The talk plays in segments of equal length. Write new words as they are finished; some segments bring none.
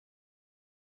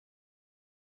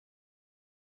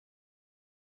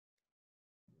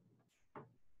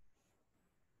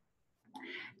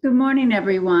Good morning,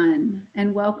 everyone,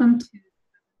 and welcome to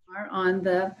on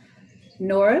the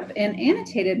NOREP and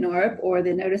annotated NOREP, or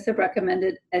the Notice of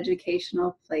Recommended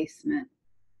Educational Placement.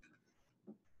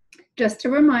 Just a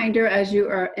reminder, as you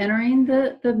are entering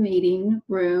the meeting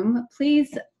room,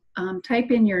 please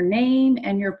type in your name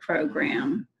and your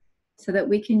program so that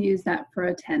we can use that for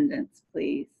attendance,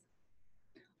 please.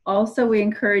 Also, we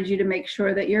encourage you to make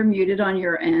sure that you're muted on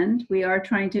your end. We are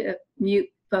trying to mute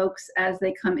folks as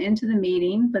they come into the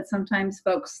meeting, but sometimes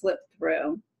folks slip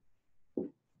through.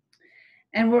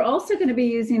 And we're also going to be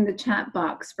using the chat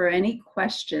box for any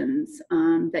questions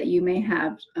that you may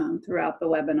have throughout the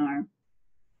webinar.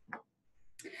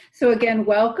 So again,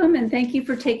 welcome, and thank you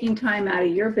for taking time out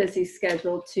of your busy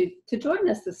schedule to join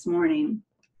us this morning.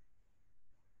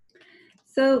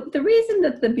 So the reason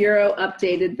that the Bureau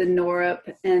updated the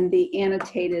NOREP and the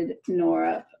annotated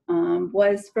NOREP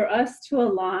was for us to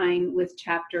align with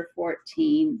Chapter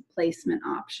 14 placement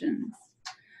options.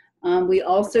 We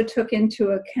also took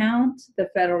into account the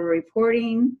federal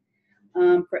reporting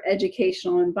for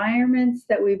educational environments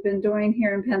that we've been doing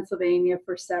here in Pennsylvania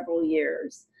for several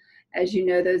years. As you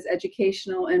know, those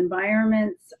educational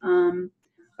environments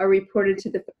are reported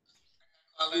to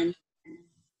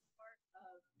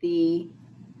the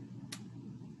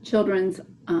children's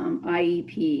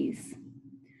IEPs.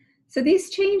 So these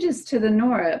changes to the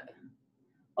NOREP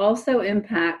also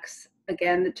impacts,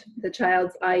 again, the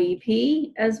child's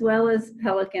IEP as well as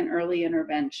Pelican early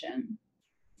intervention.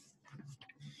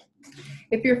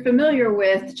 If you're familiar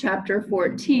with Chapter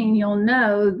 14, you'll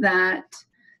know that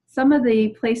some of the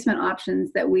placement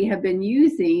options that we have been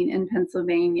using in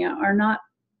Pennsylvania are not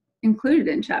included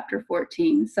in Chapter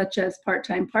 14, such as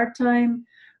part-time,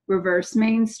 reverse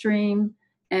mainstream,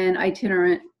 and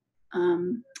itinerant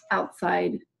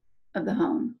outside of the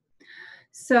home.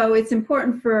 So it's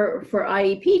important for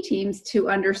IEP teams to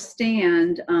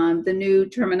understand the new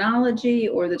terminology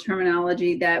or the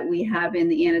terminology that we have in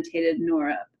the annotated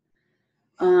NOREP.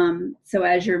 So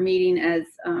as you're meeting as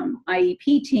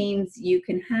IEP teams, you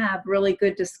can have really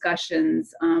good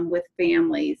discussions with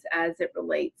families as it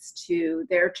relates to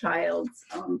their child's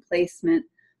placement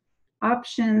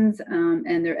options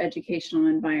and their educational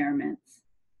environments.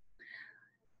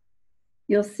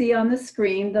 You'll see on the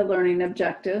screen the learning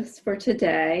objectives for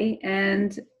today,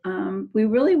 and we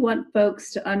really want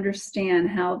folks to understand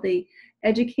how the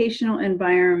educational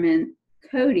environment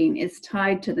coding is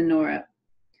tied to the NOREP.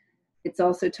 It's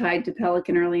also tied to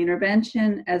Pelican early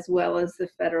intervention as well as the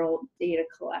federal data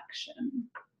collection.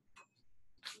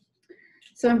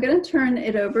 So I'm going to turn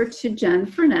it over to Jen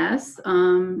Furness,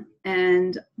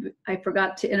 and I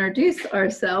forgot to introduce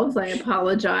ourselves. I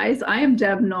apologize. I am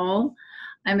Deb Knoll.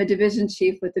 I'm a division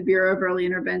chief with the Bureau of Early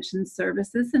Intervention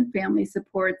Services and Family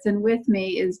Supports, and with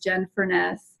me is Jen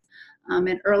Furness,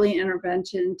 an early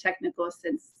intervention technical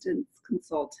assistance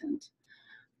consultant.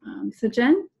 So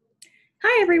Jen?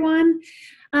 Hi, everyone.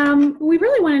 We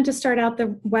really wanted to start out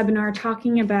the webinar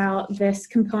talking about this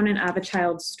component of a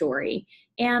child's story.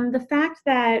 And the fact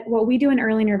that what we do in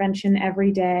early intervention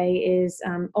every day is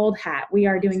old hat. We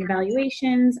are doing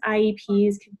evaluations,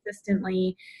 IEPs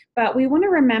consistently, but we want to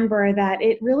remember that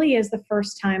it really is the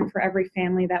first time for every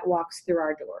family that walks through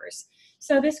our doors.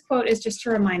 So this quote is just to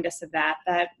remind us of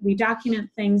that we document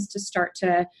things to start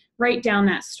to write down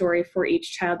that story for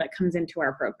each child that comes into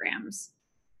our programs.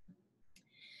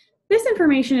 This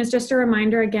information is just a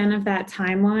reminder again of that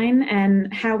timeline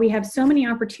and how we have so many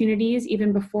opportunities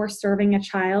even before serving a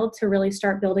child to really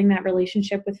start building that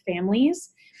relationship with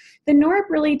families. The NOREP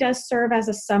really does serve as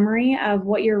a summary of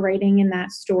what you're writing in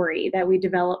that story that we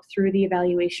developed through the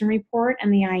evaluation report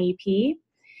and the IEP.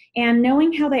 And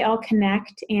knowing how they all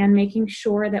connect and making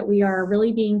sure that we are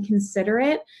really being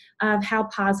considerate of how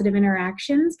positive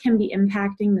interactions can be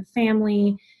impacting the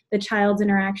family, the child's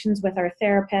interactions with our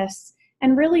therapists,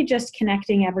 and really just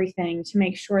connecting everything to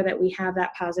make sure that we have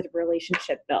that positive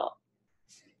relationship built.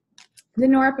 The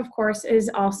NOREP, of course,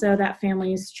 is also that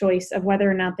family's choice of whether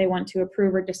or not they want to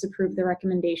approve or disapprove the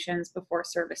recommendations before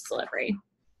service delivery.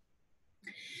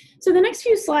 So the next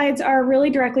few slides are really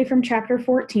directly from Chapter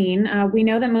 14. We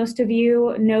know that most of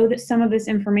you know that some of this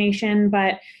information,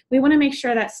 but we want to make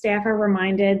sure that staff are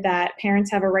reminded that parents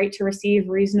have a right to receive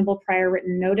reasonable prior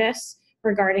written notice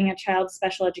regarding a child's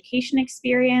special education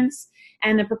experience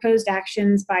and the proposed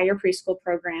actions by your preschool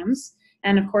programs.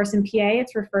 And of course, in PA,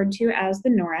 it's referred to as the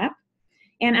NOREP.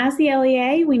 And as the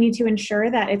LEA, we need to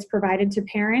ensure that it's provided to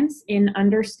parents in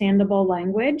understandable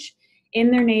language,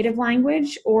 in their native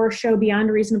language, or show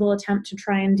beyond reasonable attempt to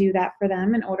try and do that for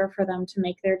them in order for them to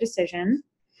make their decision.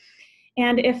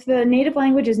 And if the native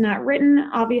language is not written,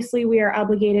 obviously we are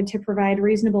obligated to provide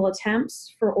reasonable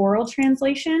attempts for oral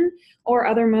translation or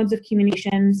other modes of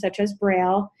communication, such as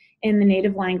Braille, in the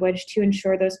native language to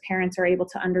ensure those parents are able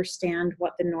to understand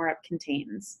what the NOREP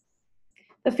contains.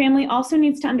 The family also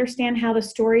needs to understand how the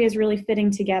story is really fitting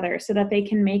together so that they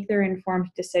can make their informed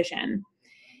decision.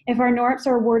 If our NOREPs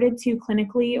are worded too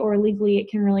clinically or legally, it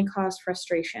can really cause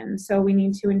frustration. So we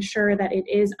need to ensure that it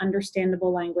is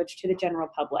understandable language to the general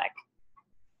public.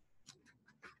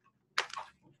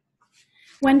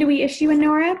 When do we issue a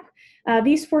NOREP?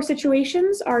 These 4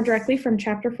 situations are directly from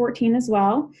Chapter 14 as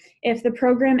well. If the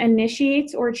program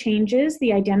initiates or changes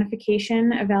the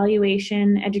identification,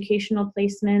 evaluation, educational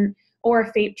placement, or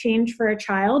a FAPE change for a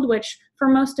child, which for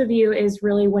most of you is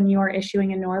really when you are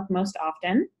issuing a NOREP most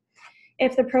often.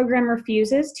 If the program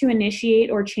refuses to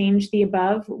initiate or change the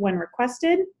above when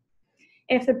requested.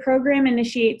 If the program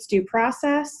initiates due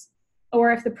process,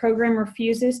 or if the program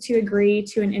refuses to agree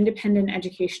to an independent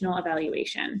educational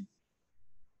evaluation.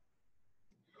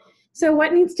 So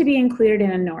what needs to be included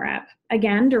in a NOREP?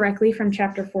 Again, directly from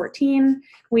Chapter 14,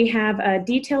 we have a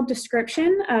detailed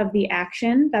description of the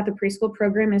action that the preschool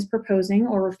program is proposing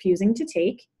or refusing to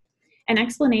take, an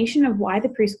explanation of why the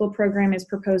preschool program is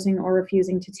proposing or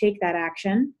refusing to take that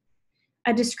action,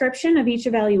 a description of each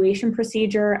evaluation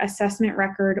procedure, assessment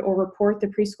record, or report the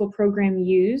preschool program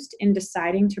used in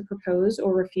deciding to propose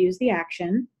or refuse the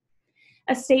action,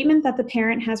 a statement that the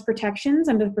parent has protections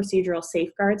under the procedural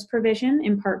safeguards provision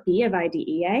in Part B of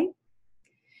IDEA,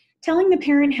 telling the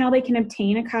parent how they can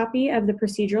obtain a copy of the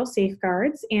procedural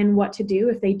safeguards and what to do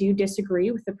if they do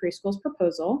disagree with the preschool's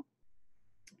proposal,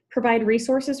 provide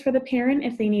resources for the parent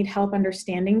if they need help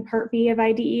understanding Part B of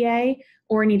IDEA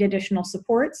or need additional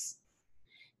supports,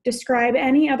 describe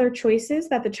any other choices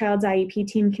that the child's IEP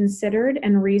team considered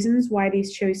and reasons why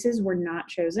these choices were not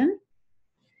chosen,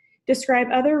 describe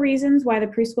other reasons why the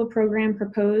preschool program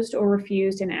proposed or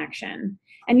refused an action.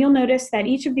 And you'll notice that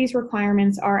each of these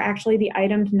requirements are actually the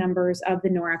itemed numbers of the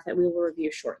NOREP that we will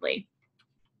review shortly.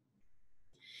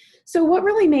 So what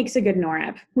really makes a good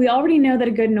NOREP? We already know that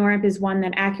a good NOREP is one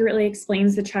that accurately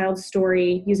explains the child's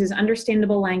story, uses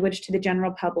understandable language to the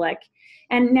general public.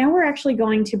 And now we're actually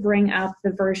going to bring up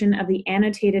the version of the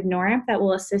annotated NOREP that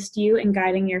will assist you in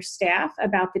guiding your staff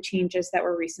about the changes that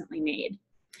were recently made.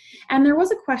 And there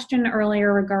was a question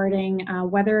earlier regarding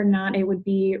whether or not it would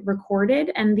be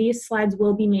recorded, and these slides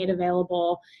will be made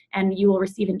available and you will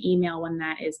receive an email when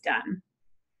that is done.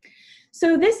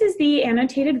 So this is the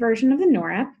annotated version of the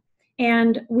NOREP.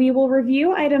 And we will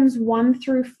review items 1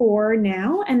 through 4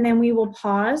 now, and then we will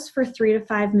pause for 3 to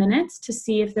 5 minutes to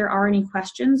see if there are any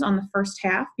questions on the first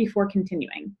half before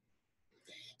continuing.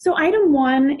 So item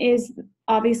 1 is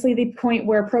obviously the point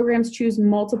where programs choose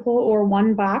multiple or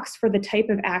one box for the type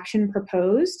of action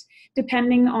proposed,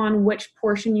 depending on which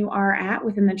portion you are at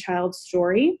within the child's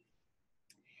story.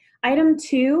 Item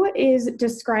 2 is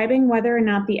describing whether or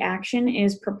not the action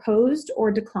is proposed or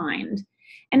declined.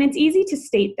 And it's easy to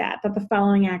state that the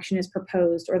following action is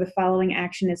proposed or the following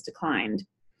action is declined.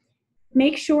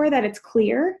 Make sure that it's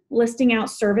clear, listing out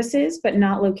services but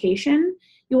not location.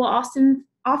 You will often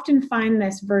find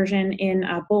this version in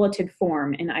a bulleted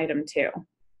form in item 2.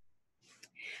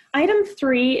 Item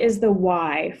 3 is the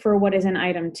why for what is in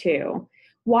item 2.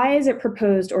 Why is it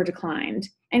proposed or declined?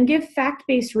 And give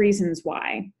fact-based reasons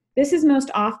why. This is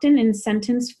most often in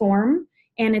sentence form,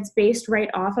 and it's based right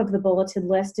off of the bulleted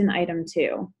list in item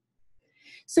 2.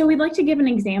 So we'd like to give an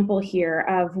example here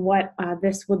of what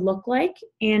this would look like,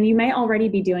 and you may already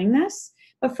be doing this.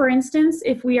 But for instance,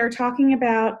 if we are talking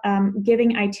about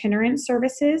giving itinerant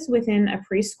services within a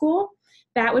preschool,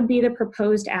 that would be the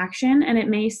proposed action, and it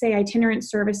may say itinerant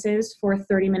services for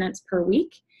 30 minutes per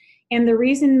week. And the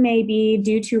reason may be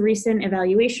due to recent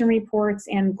evaluation reports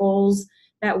and goals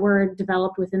that were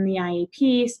developed within the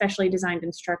IEP. Specially designed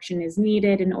instruction is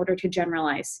needed in order to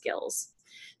generalize skills.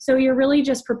 So you're really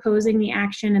just proposing the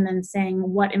action and then saying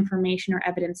what information or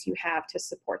evidence you have to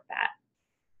support that.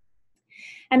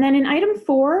 And then in item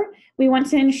 4, we want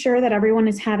to ensure that everyone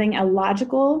is having a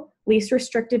logical, least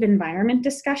restrictive environment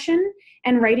discussion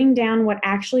and writing down what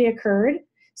actually occurred.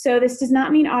 So this does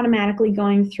not mean automatically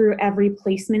going through every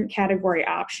placement category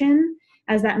option,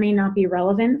 as that may not be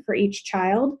relevant for each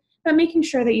child, but making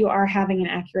sure that you are having an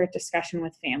accurate discussion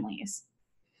with families.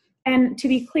 And to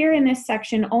be clear in this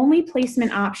section, only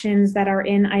placement options that are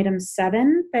in item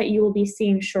 7 that you will be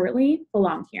seeing shortly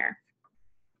belong here.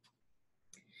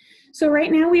 So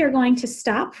right now we are going to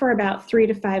stop for about 3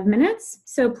 to 5 minutes.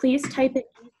 So please type it.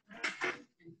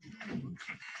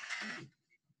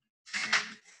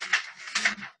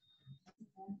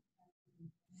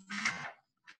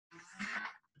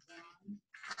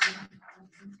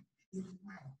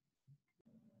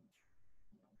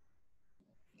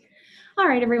 All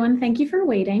right, everyone, thank you for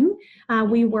waiting.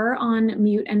 We were on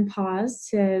mute and pause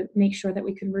to make sure that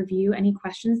we could review any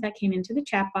questions that came into the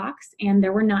chat box, and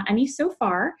there were not any so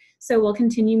far, so we'll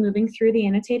continue moving through the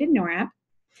annotated NOREP.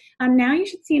 Now you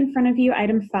should see in front of you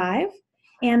item 5,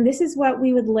 and this is what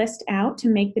we would list out to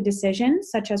make the decision,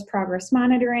 such as progress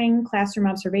monitoring, classroom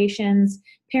observations,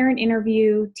 parent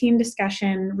interview, team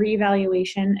discussion,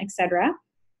 reevaluation, etc.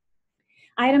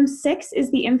 Item 6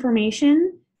 is the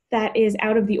information that is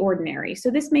out of the ordinary.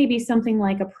 So this may be something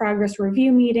like a progress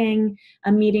review meeting,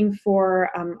 a meeting for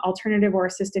alternative or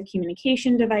assistive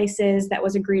communication devices that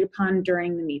was agreed upon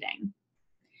during the meeting.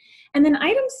 And then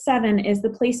item 7 is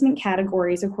the placement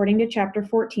categories according to Chapter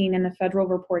 14 in the federal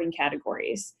reporting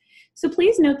categories. So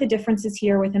please note the differences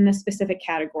here within the specific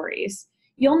categories.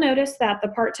 You'll notice that the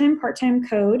part-time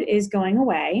code is going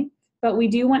away, but we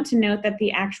do want to note that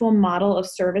the actual model of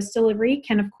service delivery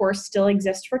can of course still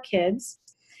exist for kids.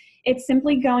 It's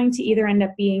simply going to either end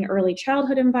up being early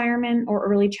childhood environment or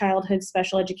early childhood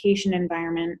special education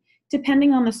environment,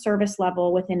 depending on the service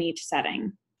level within each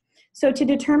setting. So to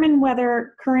determine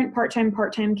whether current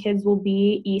part-time kids will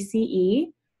be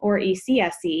ECE or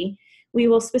ECSE, we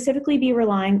will specifically be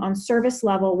relying on service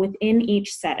level within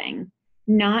each setting,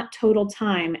 not total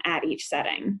time at each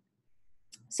setting.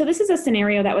 So this is a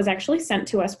scenario that was actually sent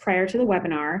to us prior to the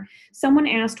webinar. Someone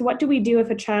asked, what do we do if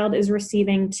a child is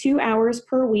receiving 2 hours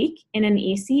per week in an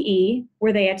ECE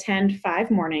where they attend 5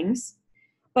 mornings,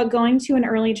 but going to an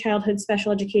early childhood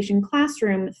special education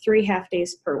classroom 3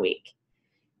 half-days per week?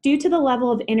 Due to the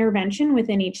level of intervention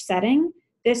within each setting,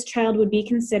 this child would be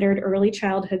considered early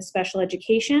childhood special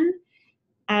education,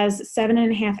 as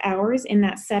 7.5 hours in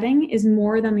that setting is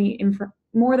more than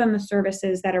the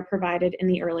services that are provided in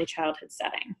the early childhood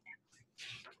setting.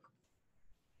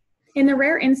 In the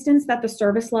rare instance that the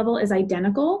service level is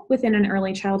identical within an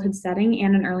early childhood setting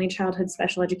and an early childhood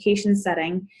special education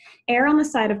setting, err on the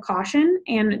side of caution,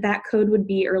 and that code would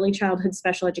be early childhood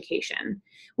special education.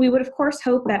 We would of course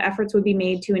hope that efforts would be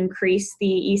made to increase the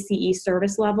ECE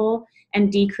service level and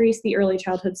decrease the early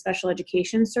childhood special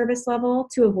education service level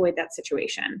to avoid that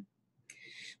situation.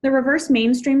 The reverse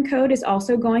mainstream code is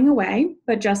also going away,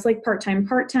 but just like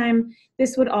part-time,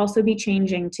 this would also be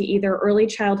changing to either early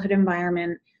childhood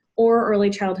environment or early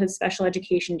childhood special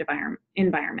education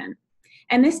environment.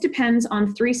 And this depends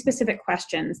on 3 specific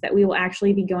questions that we will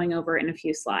actually be going over in a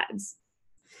few slides.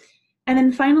 And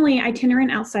then finally,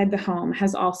 itinerant outside the home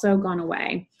has also gone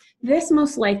away. This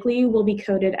most likely will be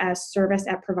coded as service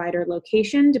at provider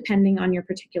location, depending on your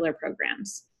particular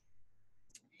programs.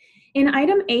 In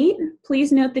item 8,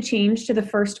 please note the change to the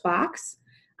first box.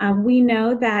 We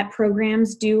know that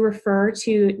programs do refer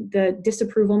to the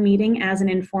disapproval meeting as an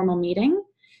informal meeting.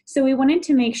 So we wanted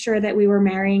to make sure that we were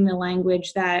marrying the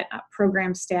language that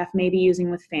program staff may be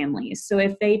using with families. So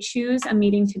if they choose a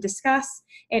meeting to discuss,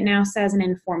 it now says an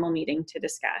informal meeting to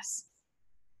discuss.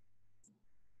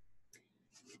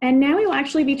 And now we will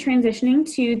actually be transitioning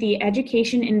to the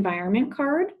education environment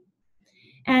card.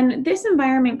 And this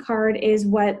environment card is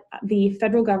what the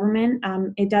federal government,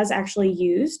 it does actually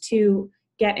use to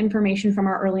get information from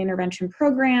our early intervention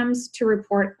programs to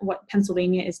report what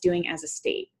Pennsylvania is doing as a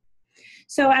state.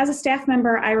 So as a staff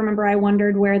member, I remember I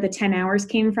wondered where the 10 hours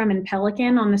came from in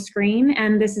Pelican on the screen,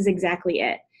 and this is exactly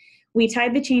it. We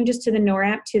tied the changes to the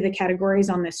NOREP to the categories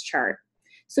on this chart.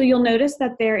 So you'll notice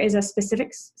that there is a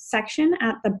specific section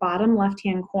at the bottom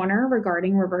left-hand corner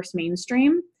regarding reverse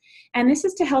mainstream. And this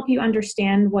is to help you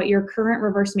understand what your current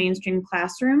reverse mainstream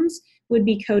classrooms would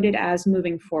be coded as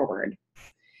moving forward.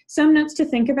 Some notes to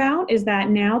think about is that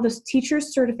now the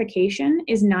teacher's certification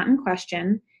is not in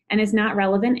question and is not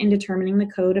relevant in determining the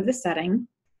code of the setting.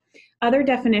 Other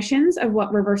definitions of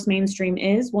what reverse mainstream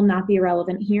is will not be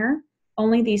relevant here,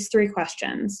 only these 3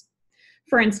 questions.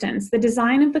 For instance, the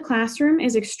design of the classroom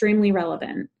is extremely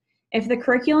relevant. If the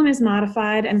curriculum is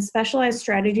modified and specialized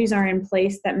strategies are in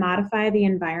place that modify the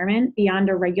environment beyond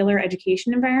a regular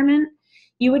education environment,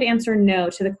 you would answer no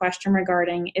to the question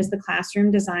regarding, is the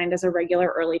classroom designed as a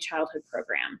regular early childhood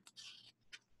program?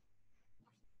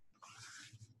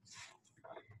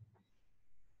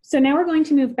 So now we're going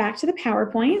to move back to the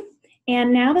PowerPoint.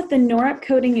 And now that the NOREP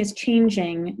coding is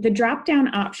changing, the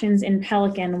drop-down options in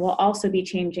Pelican will also be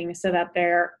changing so that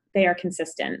they are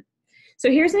consistent. So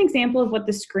here's an example of what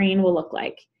the screen will look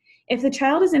like. If the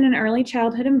child is in an early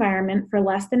childhood environment for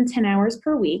less than 10 hours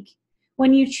per week,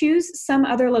 when you choose some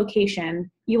other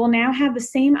location, you will now have the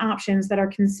same options that are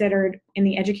considered in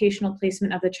the educational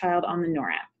placement of the child on the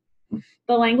NOREP.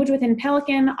 The language within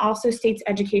Pelican also states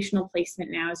educational placement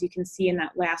now, as you can see in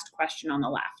that last question on the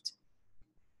left.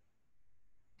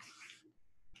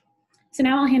 So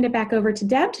now I'll hand it back over to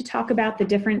Deb to talk about the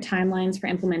different timelines for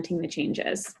implementing the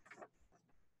changes.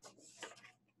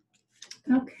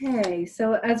 Okay,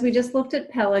 so as we just looked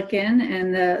at Pelican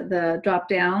and the drop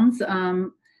downs,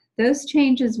 those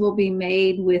changes will be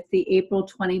made with the April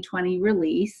 2020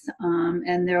 release,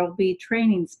 and there will be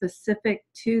training specific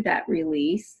to that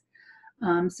release.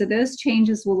 So those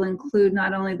changes will include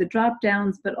not only the drop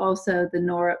downs, but also the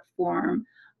NOREP form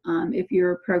if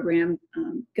your program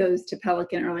goes to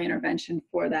Pelican Early Intervention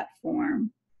for that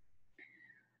form.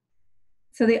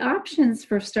 So the options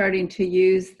for starting to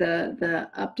use the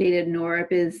updated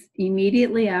NOREP is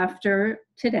immediately after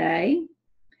today.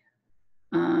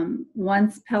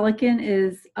 Once Pelican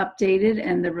is updated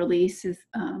and the release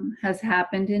has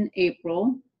happened in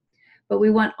April, but we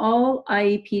want all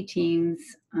IEP teams,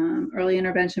 early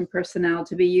intervention personnel,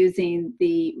 to be using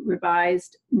the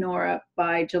revised NOREP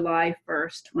by July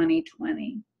 1st,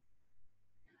 2020.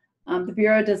 The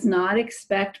Bureau does not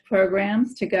expect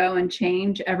programs to go and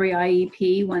change every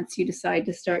IEP once you decide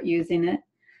to start using it.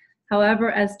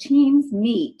 However, as teams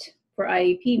meet for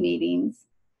IEP meetings,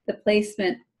 the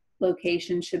placement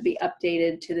location should be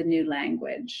updated to the new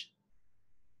language.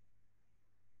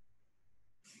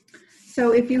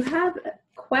 So if you have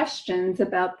questions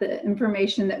about the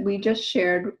information that we just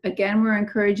shared, again, we're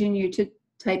encouraging you to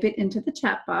type it into the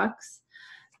chat box.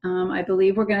 I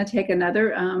believe we're going to take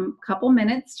another couple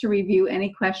minutes to review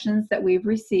any questions that we've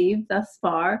received thus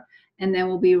far, and then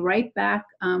we'll be right back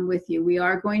with you. We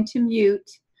are going to mute,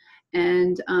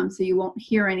 and so you won't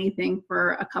hear anything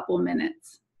for a couple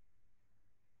minutes.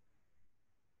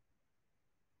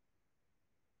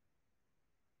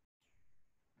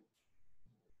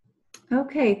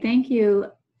 Okay, thank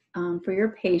you for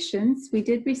your patience. We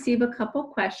did receive a couple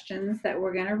questions that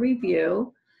we're going to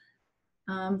review.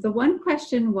 The one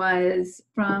question was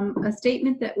from a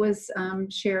statement that was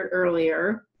shared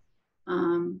earlier.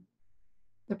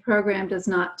 The program does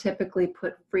not typically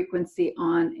put frequency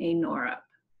on a NOREP.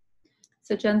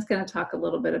 So Jen's going to talk a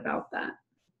little bit about that.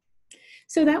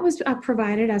 So that was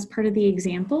provided as part of the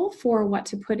example for what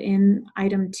to put in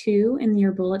item 2 in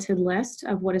your bulleted list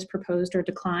of what is proposed or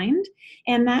declined.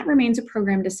 And that remains a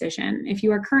program decision. If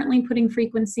you are currently putting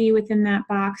frequency within that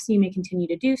box, you may continue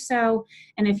to do so.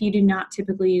 And if you do not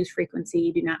typically use frequency,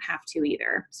 you do not have to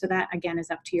either. So that, again,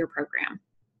 is up to your program.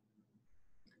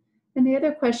 And the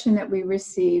other question that we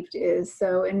received is,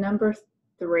 so in number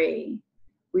 3,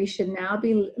 we should now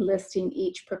be listing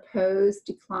each proposed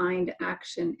declined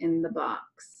action in the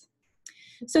box.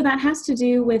 So that has to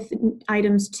do with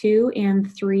items 2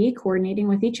 and 3 coordinating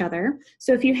with each other.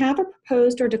 So if you have a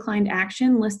proposed or declined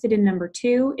action listed in number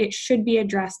 2, it should be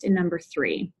addressed in number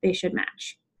 3. They should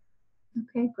match.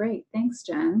 Okay, great. Thanks,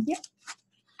 Jen. Yep.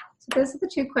 So those are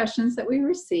the 2 questions that we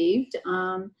received.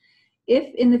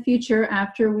 If in the future,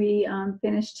 after we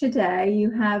finish today,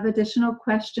 you have additional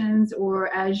questions,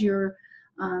 or as you're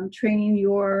training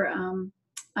your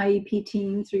IEP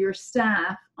teams or your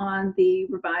staff on the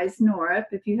revised NOREP,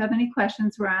 if you have any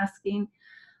questions, we're asking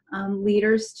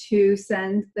leaders to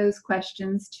send those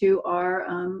questions to our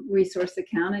resource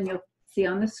account, and you'll see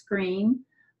on the screen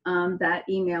that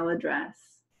email address.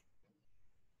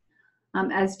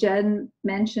 As Jen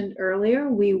mentioned earlier,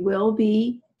 we will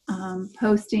be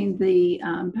posting the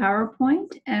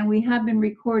PowerPoint, and we have been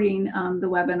recording the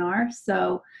webinar,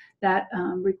 so that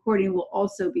recording will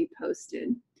also be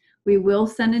posted. We will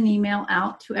send an email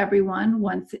out to everyone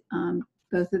once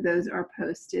both of those are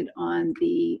posted on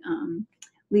the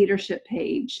leadership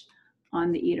page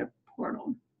on the EDA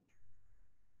portal.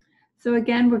 So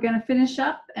again, we're going to finish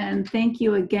up, and thank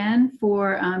you again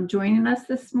for joining us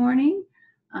this morning.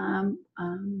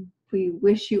 We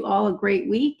wish you all a great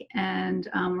week, and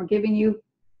we're giving you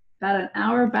about an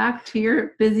hour back to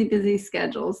your busy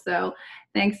schedule. So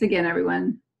thanks again,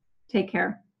 everyone. Take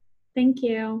care. Thank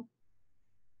you.